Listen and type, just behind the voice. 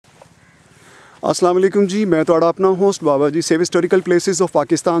अस्सलाम वालेकुम जी, मैं तुहाड़ा अपना host Baba ji. Save historical Plessis of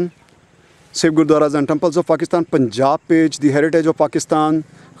Pakistan, save gurdwaras and temples of Pakistan, Punjab page, the heritage of Pakistan,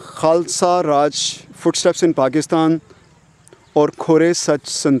 Khalsa Raj footsteps इन पाकिस्तान और खोरे सच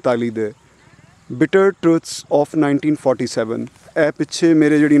 47 दे बिटर ट्रुथ्स ऑफ 1947। ए पिछे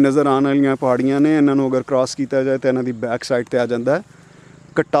मेरे जिहड़ी नज़र आने वाली पहाड़ियाँ ने, इन्हों अगर क्रॉस किया जाए तो इन्हों की बैक साइड पर आ जाता है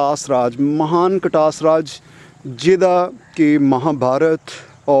कटास राज, महान कटास राज, जिहदा कि महाभारत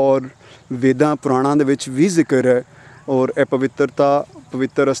और वेदां पुराणां दे विच भी जिक्र है। और यह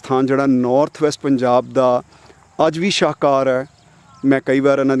पवित्र स्थान जिहड़ा नॉर्थ वैस्ट पंजाब दा अज भी शाहकार है। मैं कई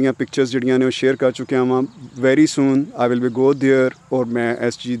बार इन्हां दीयां पिक्चर्स जिहड़ियां ने शेयर कर चुकिया वां। Very soon I will be go there और मैं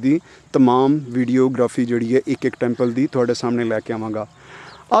इस चीज़ दी तमाम वीडियोग्राफी जिहड़ी है एक टैंपल दी तुहाडे सामने लैके आवांगा।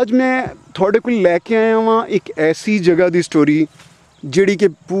 अज मैं तुहाडे कोल लैके आया वां एक ऐसी जगह दी स्टोरी जिहड़ी कि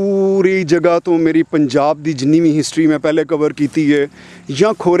पूरी जगह तो मेरी पंजाब दी जिन्नी भी हिस्टरी मैं पहले कवर की है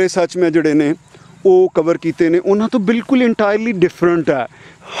या खोरे सच में जिहड़े ने वो कवर किए ने, उन्हां तो बिल्कुल इंटायरली डिफरेंट है,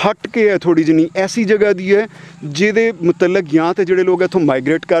 हट के है थोड़ी जिनी। ऐसी जगह दी है जिहदे मुतलक या तो जिहड़े लोग इत्थों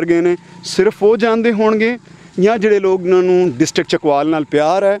माइग्रेट कर गए ने सिर्फ वो जानते होणगे, या जिहड़े लोग उन्होंने डिस्ट्रिक्ट चकवाल नाल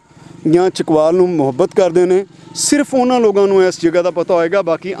प्यार है या चकवाल नूं मुहब्बत करते हैं, सिर्फ उन्होंने लोगों नूं इस जगह का पता होएगा।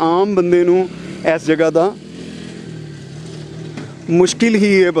 बाकी आम बंदे नूं इस जगह का मुश्किल ही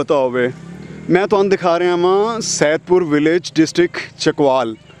ये पता होवे। मैं तुहानूं दिखा रहा वां सैदपुर विलेज डिस्ट्रिक्ट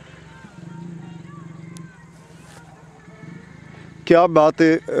चकवाल। क्या बात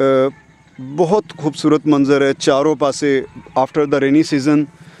है, बहुत खूबसूरत मंजर है। चारों पासे आफ्टर द रेनी सीजन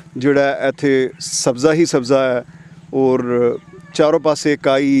जिहड़ा इत्थे सब्ज़ा ही सब्ज़ा है और चारों पासे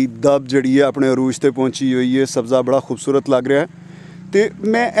काई दब जिहड़ी है अपने अरूज ते पहुंची हुई है। सब्ज़ा बड़ा खूबसूरत लग रहा है। तो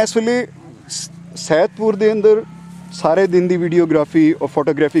मैं इस वेले सैदपुर दे अंदर सारे दिन की वीडियोग्राफी और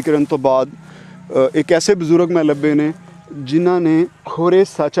फोटोग्राफी करने तो बाद एक ऐसे बजुर्ग मैं लभे ने जिन्हां ने खोरे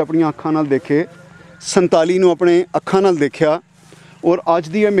सच अपनी अखां नाल देखे, 47 नूं अपने अखां नाल देखा। और अज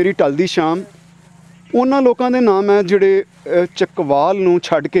दी है मेरी टलदी शाम उन्हां लोकां दे नाम है जिहड़े चकवाल नूं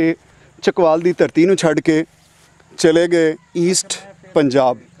छड्ड के, चकवाल दी धरती नूं छड्ड के चले गए ईस्ट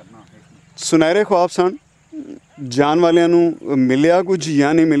पंजाब। सुनहरे ख्वाब सन, जान वालियां नूं मिलिया कुछ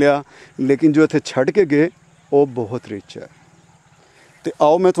या नहीं मिलिया, लेकिन जो इत्थे छड्ड के गए वो बहुत रिच है। तो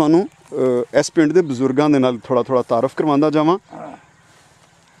आओ मैं तुहानूं इस पिंड दे बजुर्गां दे नाल थोड़ा थोड़ा तारफ करवांदा जावां।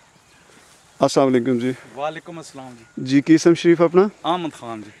 अस्सलाम वालेकुम जी। वालेकुम अस्सलाम जी। जी की इसम शरीफ अपना? आमद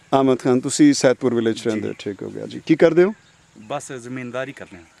खान जी। आमद खान, तुसी सैदपुर विलेज रहंदे हो? ठीक हो गया जी। की करदे हो? बस ज़मींदारी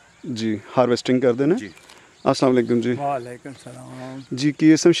करने जी, हार्वेस्टिंग करदे ने जी। अस्सलाम वालेकुम जी। वालेकुम सलाम जी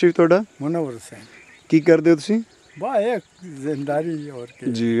की इसम शरीफ तुहाडा? मुनव्वर हुसैन। की करदे हो तुसी? बा एक ज़मींदारी और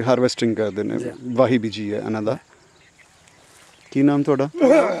के जी, हार्वेस्टिंग करदे ने, वाही बीजी है इन्हां दा। की नाम तुहाडा?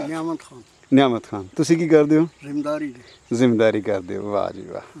 नियामत खान। नियामत खान, तुसी की करदे हो? ज़मींदारी। ज़िम्मेदारी करदे हो, वाह जी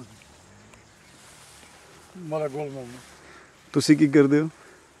वाह। मला गोल मोहम्मद। तुसी की करदे हो?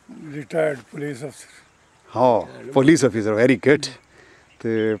 रिटायर्ड पुलिस अफसर। हाँ, पुलिस ऑफिसर, वेरी गुड। तो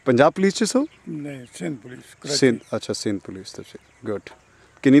पंजाब पुलिस च सो? नहीं, सिंध पुलिस। सिंध, अच्छा सिंध पुलिस तो गुड।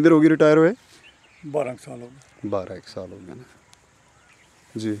 कितनी देर होगी रिटायर हुए? 12 साल हो गए। 12 साल हो गए ना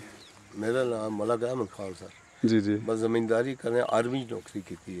जी। मेरा नाम मलक अहमद खान सर जी जी। बस ज़मींदारी करने आर्मी नौकरी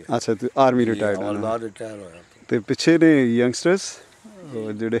की है। अच्छा, तो आर्मी रिटायर्ड है ना? रिटायर होया तो पिछे ने यंगस्टर्स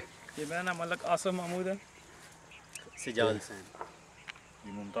जेडे? ये मेरा नाम मलक आसम महमूद है। सिजाल हुसैन,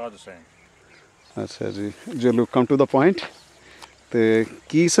 मुमताज़ हुसैन। अच्छा जी, चलो कम टू द पॉइंट। तो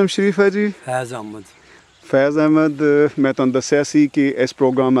की इसम शरीफ है जी? फैज़ अहमद। फैज़ अहमद। मैं तुहानूं दस्सिया सी कि इस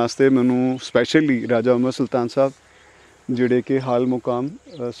प्रोग्राम वास्ते मैनूं स्पैशली राजा उमर सुल्तान साहब जिहड़े कि हाल मुकाम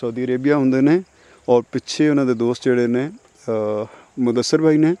सऊदी अरेबिया हुंदे ने और पिछे उन्हां दे दोस्त जिहड़े ने मुदस्सर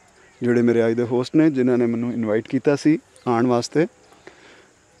भाई ने जिहड़े मेरे अज दे होस्ट ने, जिन्हां ने मैनूं इनवाइट कीता सी आउण वास्ते।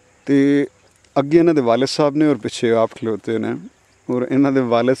 तो अगे इन्हां दे वालिद साहब ने और पिछे आप खलोते ने। और इन्हां दे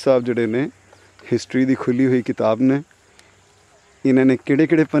वालिद साहब जिहड़े ने हिस्टरी दी खुली हुई किताब ने, इन्हां ने किहड़े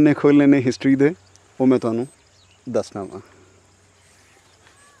किहड़े पन्ने खोलने ने हिस्टरी दे वो मैं तुहानूं दसना वा।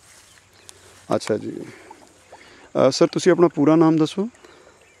 अच्छा जी, सर तुसी अपना पूरा नाम दसो।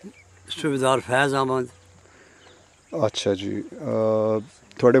 सूबेदार फैज़ अहमद। अच्छा जी,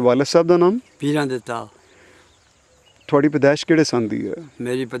 थोड़े वालिद साहब का नाम? पीरां दिता। थोड़ी पैदाइश किहड़े सन दी है?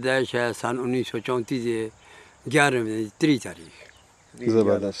 मेरी पैदाइश है सन 1934 के 11 महीने 3 तारीख।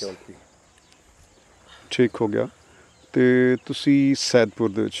 ज़बरदस्त, ठीक हो गया। तो तुसी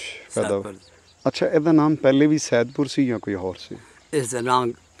सैदपुर दे विच पैदा हो? अच्छा, इहदा नाम पहले भी सैदपुर सी या कोई होर सी? इसका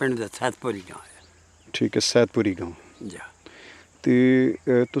नाम पिंड दा सैदपुर ही गाँव है। ठीक है, सैदपुरी गाँव जी।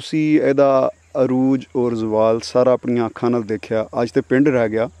 तो तुसी इहदा अरूज और जवाल सारा अपनी अखां नाल देखिया। अज तो पिंड रह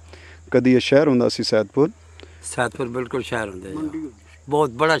गया, कदी यह शहर हुंदा सी सैदपुर? सैदपुर बिल्कुल शहर होंगे,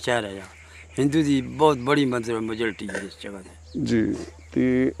 बहुत बड़ा शहर है। हिंदू की बहुत बड़ी मतलब मेजोरिटी है इस जगह ते जी ते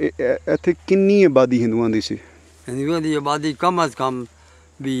ਇੱਥੇ ਕਿੰਨੀ ਆਬਾਦੀ ਹਿੰਦੂਆਂ ਦੀ ਸੀ हिंदुओं की आबादी कम अज़ कम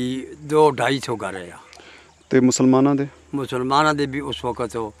भी 200-250 घर है ਤੇ ਮੁਸਲਮਾਨਾਂ ਦੇ मुसलमानों के भी उस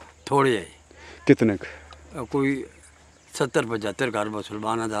वक्त तो थोड़े है ਕਿਤਨੇ ਕੁ कोई 70-75 घर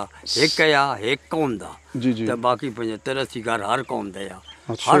मुसलमानों का एक है या एक कौम का जी जी तो बाकी 75-80 घर हर कौम दे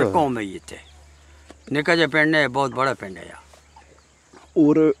अच्छा। हर कौम है इतने निका जिहा पिंड है बहुत बड़ा पिंड है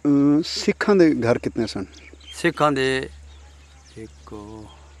ਔਰ ਸਿੱਖਾਂ ਦੇ ਘਰ ਕਿਤਨੇ ਸਨ सिखा दे एक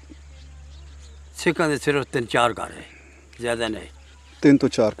सिखा दे सिर्फ 3-4 घर है ज़्यादा नहीं 3 ਤੋਂ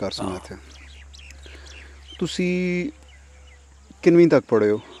 4 ਘਰ ਸਨ ਇੱਥੇ ਤੁਸੀਂ ਕਿੰਨਵੀਂ ਤੱਕ ਪੜ੍ਹੇ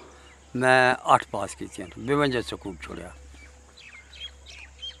ਹੋ मैं 8 पास की 52 स्कूल छोड़िया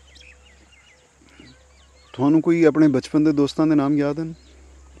ਤੁਹਾਨੂੰ ਕੋਈ ਆਪਣੇ ਬਚਪਨ ਦੇ ਦੋਸਤਾਂ ਦੇ ਨਾਮ ਯਾਦ ਹਨ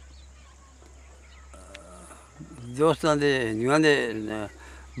दोस्तों के हिंदुओं के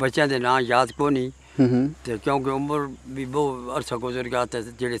बच्चों के नाम याद को नहीं तो क्योंकि उम्र भी बहुत अरसा गुजर गया तो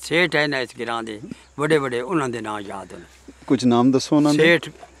जेडे सेठ है ना इस ग्रां के बड़े बड़े उन्होंने नाम याद हैं ਕੁਝ ਨਾਮ ਦੱਸੋ ਉਹਨਾਂ ਦੇ सेठ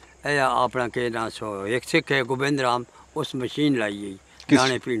है अपना के नाम सो एक सिख है गोबिंद राम उस मशीन लाई गई किस?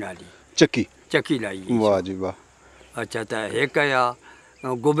 दाने पीने वाली ਚੱਕੀ चक्की लाई गई ਵਾਹ जी वाह अच्छा तो एक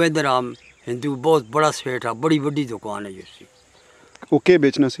है गोबिंद राम हिंदू बहुत बड़ा सेठ है बड़ी बड़ी दुकान है उसकी ਉਹ ਕੀ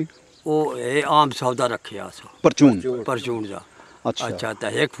ਵੇਚਣਾ ਸੀ वो ये आम सौदा रखे सो परचून परचून का अच्छा अच्छा तो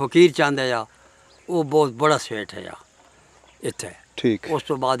एक फकीर चांदा या वो बहुत बड़ा सेठ है या इत्थे ठीक उस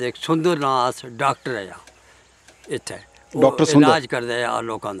तो बाद एक सुंदर नास डॉक्टर है या इत्थे वो डॉक्टर सुंदर? इलाज करता है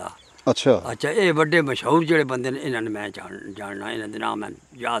लोगों का अच्छा अच्छा ये बड़े मशहूर जेडे बंदे ने इन्होंने मैं जानना इन्होंने नाम मैं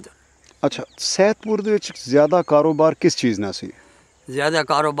याद अच्छा सैदपुर ਦੇ ਵਿੱਚ ਜ਼ਿਆਦਾ ਕਾਰੋਬਾਰ ਕਿਸ ਚੀਜ਼ ਨਾਲ ਸੀ ज़्यादा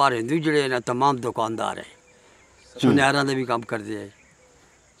कारोबार हिंदू जेडे ना तमाम दुकानदार है सुनहरा दे भी काम करते हैं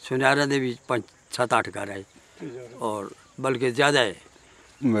सुनहरा दे भी 5-7-8 घर है और बल्कि ज़्यादा है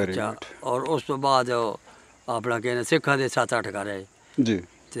वेरी अच्छा गुड और उस तो बाद अपना कहना सिखा दे 7-8 घर है जी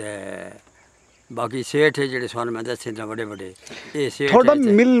ते बाकी सेठ है जेडे सन मैं दसे ना बड़े बड़े ये सेठ ਤੁਹਾਡਾ है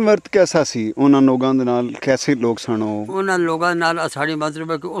ते ਮਿਲ ਵਰਤ ਕਿਹਦਾ ਸੀ ਉਹਨਾਂ ਲੋਕਾਂ ਦੇ ਨਾਲ ਕੈਸੇ ਲੋਕ ਸਨ ਉਹ उन्होंने लोगों नाल साड़ी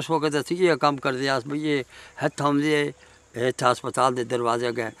मतलब है कि उस वक्त असी ये काम करते अस भी ये हथ आते इतने हस्पताल के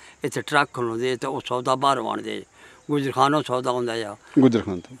दरवाजे गए इतने ट्रक खलोते तो वह सौदा बाहरों आते गुजरखानों सौदा होंगे या ਗੁਜਰ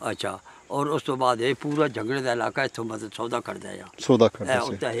ਖਾਨ ਤੋਂ अच्छा और उस तो बाद ये पूरा जंगल का इलाका इतों मतलब सौदा करता है ਸੌਦਾ ਕਰਦੇ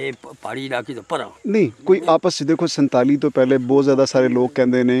ਸੀ उत्ते ये पहाड़ी इलाके तो परा ਨਹੀਂ ਕੋਈ ਆਪਸ 'ਚ ਦੇਖੋ 47 ਤੋਂ ਪਹਿਲੇ ਬਹੁਤ ਜ਼ਿਆਦਾ ਸਾਰੇ ਲੋਕ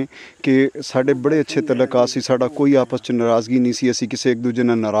ਕਹਿੰਦੇ ਨੇ ਕਿ ਸਾਡੇ ਬੜੇ ਅੱਛੇ ਤਲਕਾਤ ਸੀ ਸਾਡਾ ਕੋਈ ਆਪਸ 'ਚ ਨਾਰਾਜ਼ਗੀ ਨਹੀਂ ਸੀ ਅਸੀਂ ਕਿਸੇ ਇੱਕ ਦੂਜੇ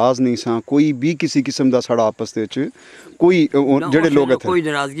ਨਾਲ ਨਾਰਾਜ਼ ਨਹੀਂ ਸਾਂ ਕੋਈ ਵੀ ਕਿਸੇ ਕਿਸਮ ਦਾ ਸਾਡਾ ਆਪਸ ਦੇ ਵਿੱਚ ਕੋਈ ਜਿਹੜੇ ਲੋਕ ਇੱਥੇ कोई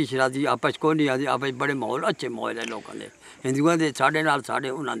नाराजगी शराजगी आपस को नहीं आती आपस बड़े माहौल अच्छे माहौल है लोगों के हिंदुओं के साढ़े नाल साढ़े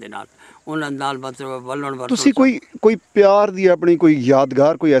उन्होंने नाल मतलब वलन वरतों ਤੁਸੀਂ ਕੋਈ ਪਿਆਰ ਦੀ ਆਪਣੀ ਕੋਈ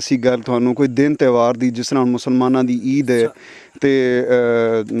ਯਾਦਗਾਰ ਕੋਈ ਐਸੀ ਗੱਲ ਤੁਹਾਨੂੰ ਕੋਈ ਦਿਨ ਤਿਉਹਾਰ ਦੀ ਜਿਸ ਤਰ੍ਹਾਂ ਮੁਸਲਮਾਨਾਂ ਦੀ ਈਦ ਹੈ ਤੇ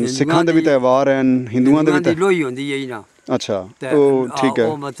ਸਿੱਖਾਂ ਦੇ ਵੀ ਤਿਉਹਾਰ ਹਨ ਹਿੰਦੂਆਂ ਦੇ ਵੀ लोई होंदी है ना अच्छा ਉਹ ਠੀਕ ਹੈ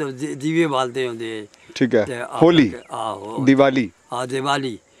वो मतलब दीवे बालते होंगे ठीक है होली दिवाली हाँ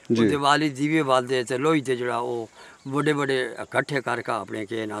दिवाली जी। दिवाली दीवे बालते ते लोई ते जड़ा वो बड़े बड़े इकट्ठे करके अपने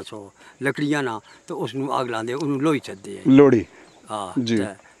के ना सो लकड़ियां ना तो उसनू आग लाते उन्होंने लोई सदते हैं लोहड़ी हाँ जी।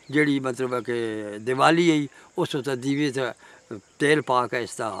 जेड़ी मतलब है कि दिवाली आई उस तो दीवे ते तेल पा के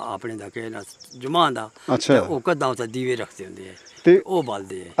इसका अपने दा के ना जमान दा अच्छा। वो कदा उते दीवे रखते होंगे हैं ते वो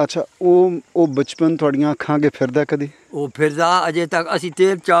बालते हैं ਅੱਛਾ ਉਹ ਬਚਪਨ ਤੁਹਾਡੀਆਂ ਅੱਖਾਂ ਅੱਗੇ ਫਿਰਦਾ ਕਦੀ वो फिर अजे तक असी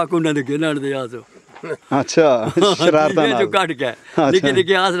तेल चाक उन्होंने के लड़ते आस ਅੱਛਾ ਸ਼ਰਾਰਤਾਂ जो ਨਾਲ कट के निके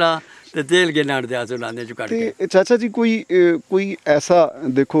निके आसरा ते तेल के लड़ते आस उन्होंने जो कट के ਤੇ ਚਾਚਾ ਜੀ ਕੋਈ ਐਸਾ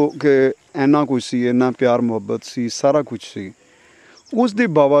ਦੇਖੋ ਕਿ ਇੰਨਾ ਕੁਝ ਸੀ ਇੰਨਾ ਪਿਆਰ ਮੁਹੱਬਤ ਸੀ ਸਾਰਾ ਕੁਝ ਸੀ ਉਸ ਦੇ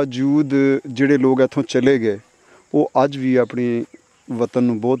ਬਾਵਜੂਦ ਜਿਹੜੇ ਲੋਕ ਇੱਥੋਂ ਚਲੇ ਗਏ ਉਹ ਅੱਜ ਵੀ ਆਪਣੀ ਵਤਨ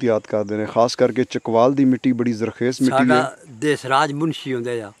ਨੂੰ ਬਹੁਤ ਯਾਦ ਕਰਦੇ ਨੇ ਖਾਸ ਕਰਕੇ ਚਕਵਾਲ ਦੀ ਮਿੱਟੀ ਬੜੀ ਜ਼ਰਖੇਜ਼ ਮਿੱਟੀ साडा ਹੈ देसराज मुंशी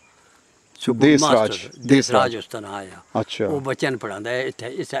होंगे या देसराज, देसराज उस तरह आया अच्छा। वो बच्चन पढ़ांदा है इत्थे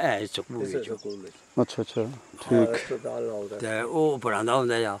इस है स्कूल विच ਅੱਛਾ ਅੱਛਾ ਠੀਕ ते वो पढ़ांदा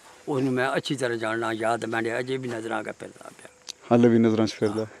होंदा या उसनू मैं अच्छी तरह जानना याद मैंने अजे भी नजर आ के फिरदा पिया ਹਾਲੇ ਵੀ ਨਜ਼ਰਾਂ 'ਚ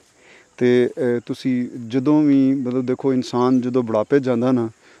ਫਿਰਦਾ ਤੇ ਤੁਸੀਂ ਜਦੋਂ ਵੀ ਮਤਲਬ ਦੇਖੋ ਇਨਸਾਨ ਜਦੋਂ ਬੁਢਾਪੇ 'ਚ ਜਾਂਦਾ ਨਾ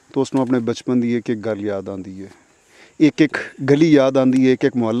ਤਾਂ ਉਸ ਨੂੰ ਆਪਣੇ ਬਚਪਨ ਦੀ ਇੱਕ ਗੱਲ ਯਾਦ ਆਉਂਦੀ ਹੈ ਇੱਕ ਗਲੀ ਯਾਦ ਆਉਂਦੀ ਹੈ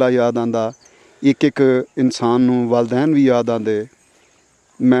ਇੱਕ ਮੁਹੱਲਾ ਯਾਦ ਆਉਂਦਾ ਇੱਕ ਇਨਸਾਨ ਨੂੰ ਵਾਲਿदैन ਵੀ ਯਾਦ ਆਉਂਦੇ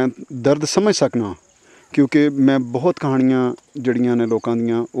ਮੈਂ ਦਰਦ ਸਮਝ ਸਕਣਾ ਕਿਉਂਕਿ ਮੈਂ ਬਹੁਤ ਕਹਾਣੀਆਂ ਜਿਹੜੀਆਂ ਨੇ ਲੋਕਾਂ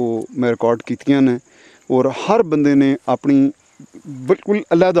ਦੀਆਂ ਉਹ ਮੈਂ ਰਿਕਾਰਡ ਕੀਤੀਆਂ ਨੇ ਔਰ ਹਰ ਬੰਦੇ ਨੇ ਆਪਣੀ ਬਿਲਕੁਲ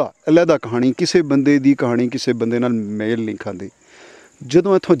ਅਲੱਗਾ ਕਹਾਣੀ ਕਿਸੇ ਬੰਦੇ ਦੀ ਕਹਾਣੀ ਕਿਸੇ ਬੰਦੇ ਨਾਲ ਮੇਲ ਨਹੀਂ ਖਾਂਦੀ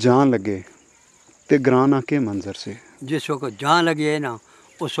ਜਦੋਂ ਇੱਥੋਂ ਜਾਣ ਲੱਗੇ ਤੇ ਗਰਾਂ ਆ ਕੇ ਮੰਜ਼ਰ ਸੀ जिस वक्त जान लगे है ना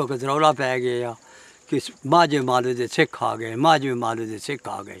उस वक्त रौला पै गया कि माझे मालू के सिख आ गए माझे मालू के सिख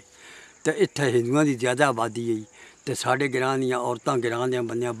आ गए तो इत्थे हिंदुओं की ज़्यादा आबादी आई ਤੇ ਸਾਡੇ ਗਿਰਾਂ ਦੀਆਂ ਔਰਤਾਂ ਗਿਰਾਂ ਦੀਆਂ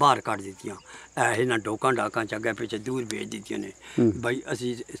ਬੰਦਿਆਂ ਬਾਹਰ ਕੱਢ ਦਿੱਤੀਆਂ ਇਹਨਾਂ ਡੋਕਾਂ ਡਾਕਾਂ ਚ ਅੱਗੇ ਪਿੱਛੇ ਦੂਰ ਭੇਜ ਦਿੱਤੀਆਂ ਨੇ ਬਈ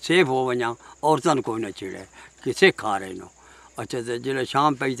ਅਸੀਂ ਸੇਫ ਹੋ ਵਜਾਂ ਔਰਤਾਂ ਨੂੰ ਕੋਈ ਨਾ ਛੇੜੇ ਕਿ ਸਿੱਖ ਆ ਰਹੇ ਨੇ ਅੱਛਾ ਤੇ ਜਿਹੜਾ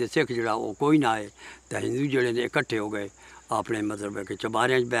ਸ਼ਾਮ ਪਈ ਤੇ ਸਿੱਖ ਜਿਹੜਾ ਉਹ ਕੋਈ ਨਾ ਆਏ ਤੇ ਹਿੰਦੂ ਜਿਹੜੇ ਨੇ ਇਕੱਠੇ ਹੋ ਗਏ ਆਪਣੇ ਮਤਲਬ ਕਿ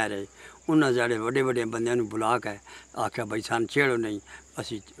ਚਬਾਰਿਆਂ 'ਚ ਬਹਿ ਰਹੇ ਉਹਨਾਂ ਜਿਹੜੇ ਵੱਡੇ ਵੱਡੇ ਬੰਦਿਆਂ ਨੂੰ ਬੁਲਾ ਕੇ ਆਖਿਆ ਬਈ ਸਾਨੂੰ ਛੇੜੋ ਨਹੀਂ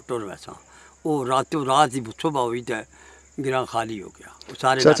ਅਸੀਂ ਟੁਰ ਵੈਸਾਂ ਉਹ ਰਾਤੋਂ ਰਾਤ ਹੀ ਸੁਬਹ ਹੋਈ ਤੇ ਗਿਰਾਂ ਖਾਲੀ ਹੋ ਗਿਆ ਉਹ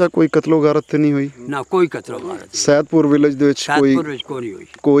ਸਾਰੇ ਚਾਚਾ ਕੋਈ ਕਤਲੋ ਗਾਰਤ ਤੇ ਨਹੀਂ ਹੋਈ ਨਾ ਕੋਈ ਕਤਲ ਗਾਰਤ ਸੈਦਪੁਰ ਵਿਲੇਜ ਦੇ ਵਿੱਚ ਸੈਦਪੁਰ ਵਿੱਚ ਕੋਈ ਨਹੀਂ ਹੋਈ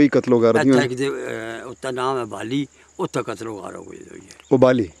ਕੋਈ ਕਤਲੋ ਗਾਰਤ ਨਹੀਂ ਹੋਈ ਇੱਥੇ ਉੱਤਾ ਨਾਮ ਹੈ ਬਾਲੀ ਉੱਥੇ ਕਤਲੋ ਗਾਰਤ ਹੋਈ ਹੈ ਉਹ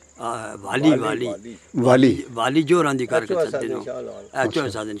ਬਾਲੀ ਵਾਲੀ ਜੋਰਾਂ ਦੀ ਕਰਕੇ ਸੱਦੇ ਨੂੰ ਚੋਰ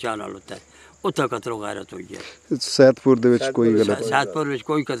ਸਾਧਨ ਸ਼ਾਹ ਨਾਲ ਉੱਤੇ ਉੱਥੇ ਕਤਲੋ ਗਾਰਤ ਹੋਈ ਹੈ ਸੈਦਪੁਰ ਦੇ ਵਿੱਚ ਕੋਈ ਗਲਤ ਸੈਦਪੁਰ ਵਿੱਚ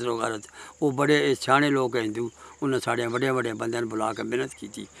ਕੋਈ ਕਤਲੋ ਗਾਰਤ ਉਹ ਬੜੇ ਸਿਆਣੇ ਲੋਕ ਹਿੰਦੂ ਉਹਨਾਂ ਸਾਡੇ ਵੱਡੇ ਵੱਡੇ ਬੰਦਿਆਂ ਨੂੰ ਬੁਲਾ ਕੇ ਮਿਹਨਤ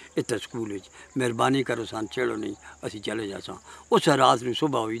ਕੀਤੀ ਇੱਥੇ ਸਕੂਲ ਵਿੱਚ ਮਿਹਰਬਾਨੀ ਕਰੋ ਸਾਨੂੰ ਛੇੜੋ ਨਹੀਂ ਅਸੀਂ ਚਲੇ ਜਾਸਾਂ ਉਸ ਰਾਤ ਨੂੰ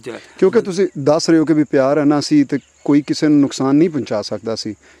ਸੁਬਹ ਹੋਈ ਤੇ ਕਿਉਂਕਿ ਤੁਸੀਂ ਦੱਸ ਰਹੇ ਹੋ ਕਿ ਵੀ ਪਿਆਰ ਹੈ ਨਾ ਸੀ ਤੇ ਕੋਈ ਕਿਸੇ ਨੂੰ ਨੁਕਸਾਨ ਨਹੀਂ ਪਹੁੰਚਾ ਸਕਦਾ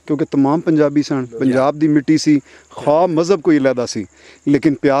ਸੀ ਕਿਉਂਕਿ ਤਮਾਮ ਪੰਜਾਬੀ ਸਨ ਪੰਜਾਬ ਦੀ ਮਿੱਟੀ ਸੀ ਖਾ ਮਜ਼ਹਬ ਕੋਈ ਅਲੱਗਾ ਸੀ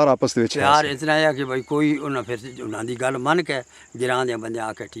ਲੇਕਿਨ ਪਿਆਰ ਆਪਸ ਦੇ ਵਿੱਚ ਪਿਆਰ ਇਤਨਾ ਹੈ ਕਿ ਭਾਈ ਕੋਈ ਉਹਨਾਂ ਫਿਰ ਉਹਨਾਂ ਦੀ ਗੱਲ ਮੰਨ ਕੇ ਗਿਰਾਂ ਦੇ ਬੰਦੇ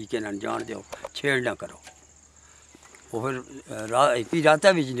ਆ ਕੇ ਠੀਕ ਹੈ ਨਾ ਜਾਣ ਦਿਓ ਛੇੜ ਨਾ ਕਰੋ ਉਹ ਫਿਰ ਇੱਕ ਰਾਤ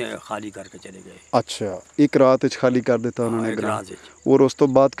ਵਿੱਚ ਖਾਲੀ ਕਰਕੇ ਚਲੇ ਗਏ ਅੱਛਾ ਇੱਕ ਰਾਤ ਵਿੱਚ ਖਾਲੀ ਕਰ ਦਿੱਤਾ ਉਹਨਾਂ ਨੇ ਗ੍ਰਾਂ ਔਰ ਉਸ ਤੋਂ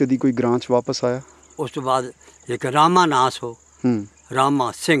ਬਾਅਦ ਕਦੀ ਕੋਈ ਗ੍ਰਾਂ 'ਚ ਵਾਪਸ ਆਇਆ ਉਸ ਤੋਂ ਬਾਅਦ ਇੱਕ ਰਾਮਾ ਨਾਸ ਹੋ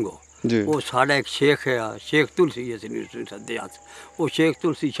ਰਾਮਾ ਸਿੰਘ ਹੋ ਉਹ ਸਾਡਾ ਇੱਕ ਸ਼ੇਖ ਹੈ ਸ਼ੇਖ ਤੁਲਸੀ ਅਸੀਂ ਨੂੰ ਸੱਦੇ ਹੱਥ ਉਹ ਸ਼ੇਖ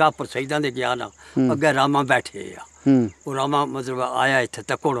ਤੁਲਸੀ ਸ਼ਾਹਪੁਰ ਸਈਦਾਂ ਦੇ ਗਿਆ ਨਾ ਅੱਗੇ ਰਾਮਾ ਬੈਠੇ ਆ ਉਹ ਰਾਮਾ ਮਤਲਬ ਆਇਆ ਇੱਥੇ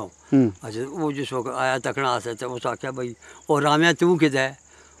ਤੱਕੜੋਂ ਅੱਛਾ ਉਹ ਜਿਸ ਵਕਤ ਆਇਆ ਤੱਕਣਾ ਆਸਤੇ ਤੇ ਉਸ ਆਖਿਆ ਬਈ ਉਹ ਰਾਮਿਆ ਤੂੰ ਕਿਦਾ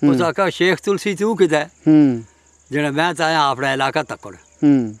ਉਸ ਆਖਿਆ ਸ਼ੇਖ ਤੁਲਸੀ ਤੂੰ ਕਿਦਾ ਜਿਹੜਾ ਮੈਂ ਤਾਂ ਆਇਆ ਆਪਣਾ ਇਲਾਕਾ ਤੱਕੜ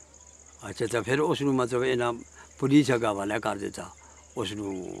ਅੱਛਾ ਤਾਂ ਫਿਰ ਉਸ ਨੂੰ ਮਤਲਬ ਇਹਨਾਂ ਪੁਲਿਸ ਅੱਗੇ ਹਵਾਲਾ ਕਰ ਦਿੱਤਾ ਉਸ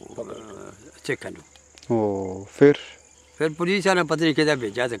ਨੂੰ ਸਿੱਖਾਂ ਨੂੰ ਉਹ ਫਿਰ ਪੁਲਿਸ ਨੇ ਪਤਾ ਨਹੀਂ ਕਿਹਦਾ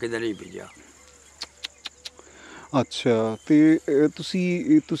ਭੇਜਿਆ ਤੇ ਕਿਹਦਾ ਨਹੀਂ ਭੇਜਿਆ ਅੱਛਾ ਤੇ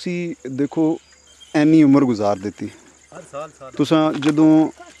ਤੁਸੀਂ ਦੇਖੋ ਇੰਨੀ ਉਮਰ ਗੁਜ਼ਾਰ ਦਿੱਤੀ ਤੁਸੀਂ ਜਦੋਂ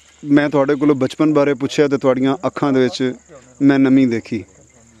ਮੈਂ ਤੁਹਾਡੇ ਕੋਲੋਂ ਬਚਪਨ ਬਾਰੇ ਪੁੱਛਿਆ ਤੇ ਤੁਹਾਡੀਆਂ ਅੱਖਾਂ ਦੇ ਵਿੱਚ ਮੈਂ ਨਮੀ ਦੇਖੀ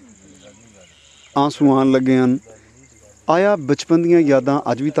ਆਂਸੂ ਆਉਣ ਲੱਗੇ ਹਨ ਆਇਆ ਬਚਪਨ ਦੀਆਂ ਯਾਦਾਂ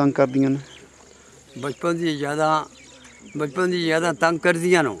ਅੱਜ ਵੀ ਤੰਗ ਕਰਦੀਆਂ ਨੇ ਬਚਪਨ ਦੀ ਯਾਦਾਂ ਤੰਗ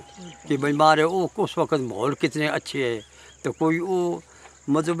ਕਰਦੀਆਂ ਨੇ ਕਿ ਬਈ ਮਾਰੇ ਉਹ ਉਸ ਵਕਤ ਮਾਹੌਲ ਕਿਤਨੇ ਅੱਛੇ ਹੈ तो कोई वो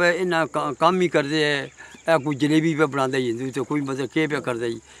मतलब इन्ना काम ही करते है कोई जलेबी पे बनाते हिंदू तो कोई मतलब के पे करते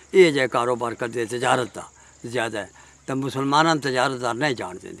ये जै कारोबार करते तजारत का ज़्यादा तो मुसलमाना तजारतदार नहीं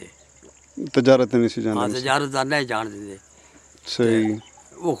जान देंगे तजारत नहीं सी जान तजारतदार नहीं जान देंगे सही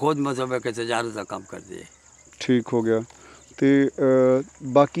वो खुद मतलब है कि तजारत का काम करते हैं ठीक हो गया तो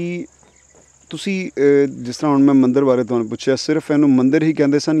बाकी ਤੁਸੀਂ ਜਿਸ ਤਰ੍ਹਾਂ ਹੁਣ ਮੈਂ ਮੰਦਿਰ ਬਾਰੇ ਤੁਹਾਨੂੰ ਪੁੱਛਿਆ ਸਿਰਫ ਇਹਨੂੰ ਮੰਦਿਰ ਹੀ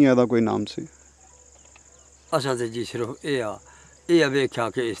ਕਹਿੰਦੇ ਸਨ ਜਾਂ ਇਹਦਾ ਕੋਈ ਨਾਮ ਸੀ असा तो जी सिर्फ ये वेख्या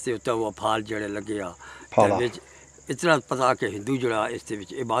कि इसके उत्ते वो फाल जड़े लगे इतना पता कि हिंदू जड़ा इसके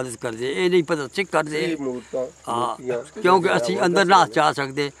इबादत करते ये नहीं पता सिख करते हाँ क्योंकि असी अंदर ना जा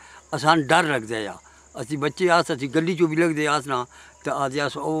सकते असान डर लगते असी बच्चे आस असी गली चो भी लगते आस ना तो आदि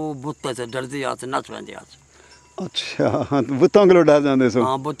अस वो बुत से डरते आस नस पैंदे आस अच्छा बुतों को डर जाते सो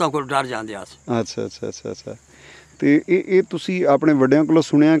हाँ बुतों को डर जाते आस अच्छा अच्छा अच्छा अच्छा तो ये तुसी अपने वड्डियां कोलों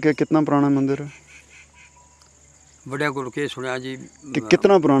सुनिया कि कितना पुराना मंदिर है बड़े को सुनिया जी कि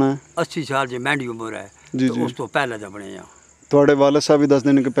कितना पुराना है 80 साल जी महंगी उम्र है जी तो जी उस तो पहले का बने ਤੁਹਾਡੇ ਵਾਲਦ ਸਾਹਿਬ ਵੀ ਦੱਸ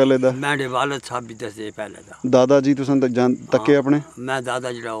ਦੇਣ ਕਿ ਪਹਿਲੇ ਦਾ मेरे वालद साहब भी दसदे पहले का ਦਾਦਾ ਜੀ ਤੁਸੀਂ ਤੱਕੇ ਆਪਣੇ मैं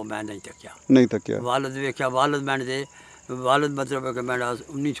दादा जरा वो मैं नहीं तक्या ਨਹੀਂ ਤੱਕਿਆ वालद वेख्या वालद मैंने दे वालद मतलब है कि मेरा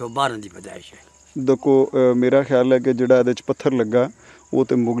 1912 की पैदाइश है देखो मेरा ख्याल है कि ਜਿਹੜਾ ਇਹਦੇ ਚ ਪੱਥਰ ਲੱਗਾ ਉਹ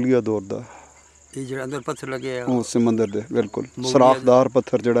ਤੇ ਮੁਗਲੀਆ ਦੌਰ ਦਾ ये जो अंदर पत्थर लगे हैं ਉਹ ਸਮੁੰਦਰ ਦੇ ਬਿਲਕੁਲ ਸਰਾਖਦਾਰ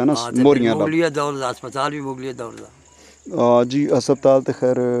ਪੱਥਰ ਜਿਹੜਾ ਨਾ ਮੋਰੀਆਂ ਦਾ मुगलिया दौर का अस्पताल भी मुगलिया दौर का जी ਹਸਪਤਾਲ ਤੇ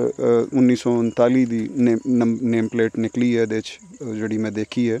ਖੈਰ 1939 ਦੀ ਨੇਮ ਪਲੇਟ ਨਿਕਲੀ ਹੈ ਇਹਦੇ 'ਚ ਜਿਹੜੀ ਮੈਂ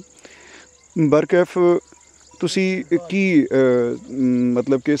ਦੇਖੀ ਹੈ ਬਰਕੈਫ ਤੁਸੀਂ ਕੀ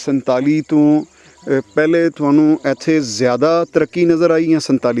ਮਤਲਬ ਕਿ 47 ਤੋਂ ਪਹਿਲੇ ਤੁਹਾਨੂੰ ਇੱਥੇ ਜ਼ਿਆਦਾ ਤਰੱਕੀ ਨਜ਼ਰ ਆਈ ਜਾਂ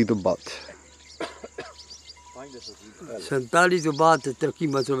 47 ਤੋਂ ਬਾਅਦ 47 ਤੋਂ ਬਾਅਦ ਤਰੱਕੀ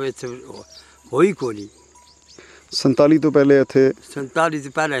ਮਤਲਬ ਇੱਥੇ ਹੋਈ ਕੋਈ ਨਹੀਂ 47 ਤੋਂ ਪਹਿਲੇ ਇੱਥੇ 47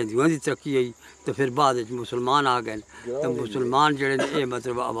 ਤੋਂ ਪਹਿਲਾਂ ਹਿੰਦੂਆਂ ਦੀ ਤਰੱਕੀ ਹੋਈ तो फिर बाद मुसलमान आ गए तो मुसलमान जड़े ने ये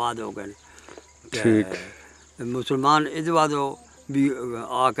मतलब आबाद हो गए ठीक मुसलमान इस बाद भी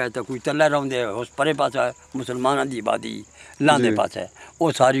आ तो कोई तले रौंदे उस परे पास मुसलमानों की आबादी लांदे पास है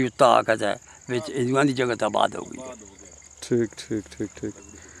वो सारी उत्ता आ हिंदुओं की जगह आबाद हो गई ठीक ठीक ठीक ठीक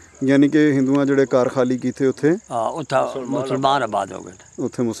यानी कि हिंदुआ जोड़े घर खाली किए उत्थे हाँ उत्थे मुसलमान आबाद हो गए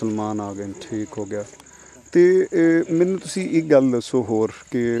उत्थे मुसलमान आ गए ठीक हो गया तो मैनू तुसी एक गल दसो होर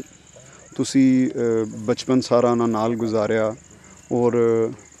कि ਤੁਸੀਂ ਬਚਪਨ ਸਾਰਾ ਉਹਨਾਂ ਨਾਲ ਗੁਜ਼ਾਰਿਆ ਔਰ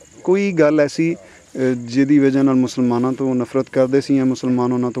ਕੋਈ ਗੱਲ ਐਸੀ ਜਿਹਦੀ ਵਜ੍ਹਾ ਨਾਲ ਮੁਸਲਮਾਨਾਂ ਤੋਂ ਨਫ਼ਰਤ ਕਰਦੇ ਸੀ ਜਾਂ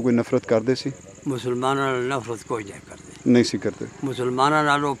ਮੁਸਲਮਾਨ ਉਹਨਾਂ ਤੋਂ ਕੋਈ ਨਫ਼ਰਤ ਕਰਦੇ ਸੀ? ਮੁਸਲਮਾਨਾਂ ਨਾਲ ਨਫ਼ਰਤ ਕੋਈ ਨਹੀਂ ਕਰਦੇ, ਨਹੀਂ ਸੀ ਕਰਦੇ। ਮੁਸਲਮਾਨਾਂ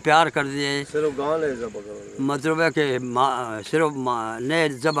ਨਾਲ ਉਹ ਪਿਆਰ ਕਰਦੇ ਹੈ। ਸਿਰਫ ਗਾਂ ਲੈ ਜ਼ਬਾ ਕਰੋ, ਮਤਲਬ ਹੈ ਕਿ ਸਿਰਫ ਨੇ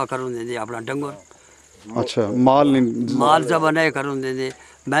ਜ਼ਬਾ ਕਰਨ ਦਿੰਦੇ ਆਪਣਾ ਡੰਗਰ। ਅੱਛਾ, ਮਾਲ ਨਹੀਂ, ਮਾਲ ਜ਼ਬਾ ਨਹੀਂ ਕਰਨ ਦਿੰਦੇ।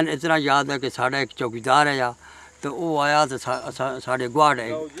 ਮੈਨੂੰ ਇਤਨਾ ਯਾਦ ਹੈ ਕਿ ਸਾਡਾ ਇੱਕ ਚੌਕੀਦਾਰ ਹੈ ਜਾਂ तो वो आया तो साढ़े गुआड़ है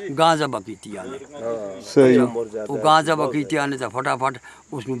गां जबा की आने, सही, वो गां जबा की आने तो फटाफट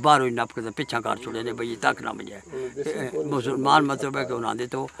उसमें बाहरों ही नप के पिछा कर छोड़े ने भाई तक ना बजाए। मुसलमान मतलब है कि उन्होंने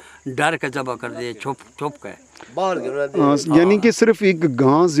तो डर के जबा कर दे, छुप के बाहर। यानी कि सिर्फ एक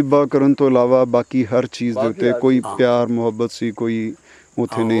गां ज़िबा करन तो अलावा बाकी हर चीज़ दे उत्ते कोई प्यार मोहब्बत सी कोई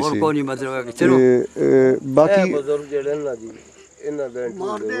उत्थे नहीं सी। और कोई नहीं मतलब है कि सिर्फ बाकी बुजुर्ग जेड़े ना जी ਇਹਨਾਂ ਦੇ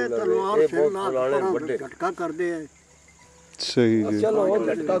ਮਾਰਦੇ ਤਲਵਾਰ ਫਿਰ ਨਾਲ ਵੱਡੇ ਝਟਕਾ ਕਰਦੇ ਆ। ਸਹੀ ਜੀ, ਚਲੋ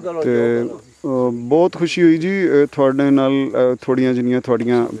ਝਟਕਾ ਕਰੋ। ਤੇ ਬਹੁਤ ਖੁਸ਼ੀ ਹੋਈ ਜੀ ਤੁਹਾਡੇ ਨਾਲ ਥੋੜੀਆਂ ਜਿਹੜੀਆਂ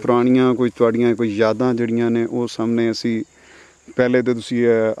ਤੁਹਾਡੀਆਂ ਪੁਰਾਣੀਆਂ ਕੋਈ ਯਾਦਾਂ ਜਿਹੜੀਆਂ ਨੇ ਉਹ ਸਾਹਮਣੇ ਅਸੀਂ ਪਹਿਲੇ ਤਾਂ ਤੁਸੀਂ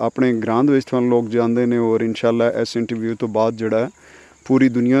ਆਪਣੇ ਗ੍ਰਾਂ ਦੇ ਵਿੱਚ ਤੁਹਾਨੂੰ ਲੋਕ ਜਾਣਦੇ ਨੇ ਔਰ ਇਨਸ਼ਾਅੱਲਾ ਇਸ ਇੰਟਰਵਿਊ ਤੋਂ ਬਾਅਦ ਜਿਹੜਾ ਪੂਰੀ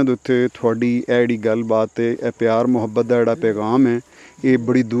ਦੁਨੀਆ ਦੇ ਉੱਤੇ ਤੁਹਾਡੀ ਇਹ ਜਿਹੜੀ ਗੱਲਬਾਤ ਤੇ ਇਹ ਪਿਆਰ ਮੁਹੱਬਤ ਦਾ ਜਿਹੜਾ ਪੈਗਾਮ ਹੈ ਇਹ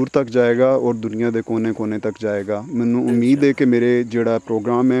ਬੜੀ ਦੂਰ ਤੱਕ ਜਾਏਗਾ ਔਰ ਦੁਨੀਆ ਦੇ ਕੋਨੇ-ਕੋਨੇ ਤੱਕ ਜਾਏਗਾ। ਮੈਨੂੰ ਉਮੀਦ ਹੈ ਕਿ ਮੇਰੇ ਜਿਹੜਾ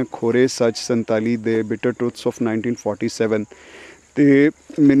ਪ੍ਰੋਗਰਾਮ ਹੈ ਖੋਰੇ ਸੱਚ 47 ਦੇ ਬਿਟਰ ਟਰੂਥਸ ਆਫ 1947 ਤੇ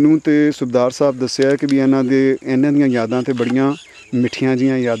ਮੈਨੂੰ ਤੇ ਸੁਬਦਾਰ ਸਾਹਿਬ ਦੱਸਿਆ ਕਿ ਵੀ ਇਹਨਾਂ ਦੀਆਂ ਯਾਦਾਂ ਤੇ ਬੜੀਆਂ ਮਿੱਠੀਆਂ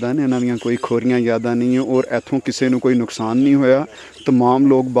ਜੀਆਂ ਯਾਦਾਂ ਨੇ, ਇਹਨਾਂ ਦੀਆਂ ਕੋਈ ਖੋਰੀਆਂ ਯਾਦਾਂ ਨਹੀਂ ਹੈ ਔਰ ਇੱਥੋਂ ਕਿਸੇ ਨੂੰ ਕੋਈ ਨੁਕਸਾਨ ਨਹੀਂ ਹੋਇਆ। तमाम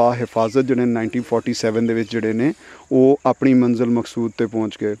लोग बाहिफाजत जो 1947 ਦੇ ਵਿੱਚ ਜਿਹੜੇ ਨੇ ਉਹ ਆਪਣੀ ਮੰਜ਼ਿਲ ਮਕਸੂਦ ਤੇ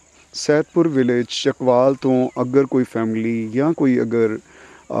ਪਹੁੰਚ ਗਏ। सैदपुर विलेज चकवाल तो अगर कोई फैमिली या कोई अगर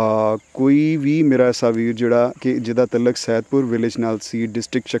कोई भी मेरा ऐसा वीर जिहड़ा कि जिहदा तलक सैदपुर विलेज नाल सी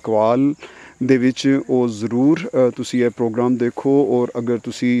डिस्ट्रिक्ट चकवाल दे विच ओ ज़रूर तुसी ये प्रोग्राम देखो और अगर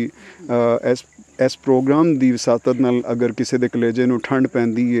तुसी इस प्रोग्राम दी विसातत नाल अगर किसी दे कलेजे नूं ठंड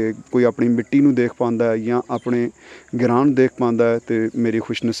पैंदी है, कोई अपनी मिट्टी नूं देख पांदा है या अपने ग्राउंड देख पांदा है तो मेरी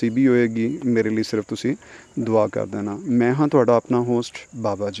खुशनसीबी होएगी। मेरे लिए सिर्फ तुसी दुआ कर देना। मैं हाँ तुहाडा अपना होस्ट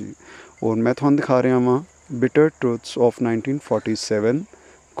बाबा जी और मैं तुहानूं दिखा रहा वां बिटर ट्रुथ्स ऑफ 1947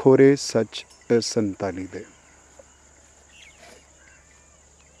 खोरे सच 47 दे।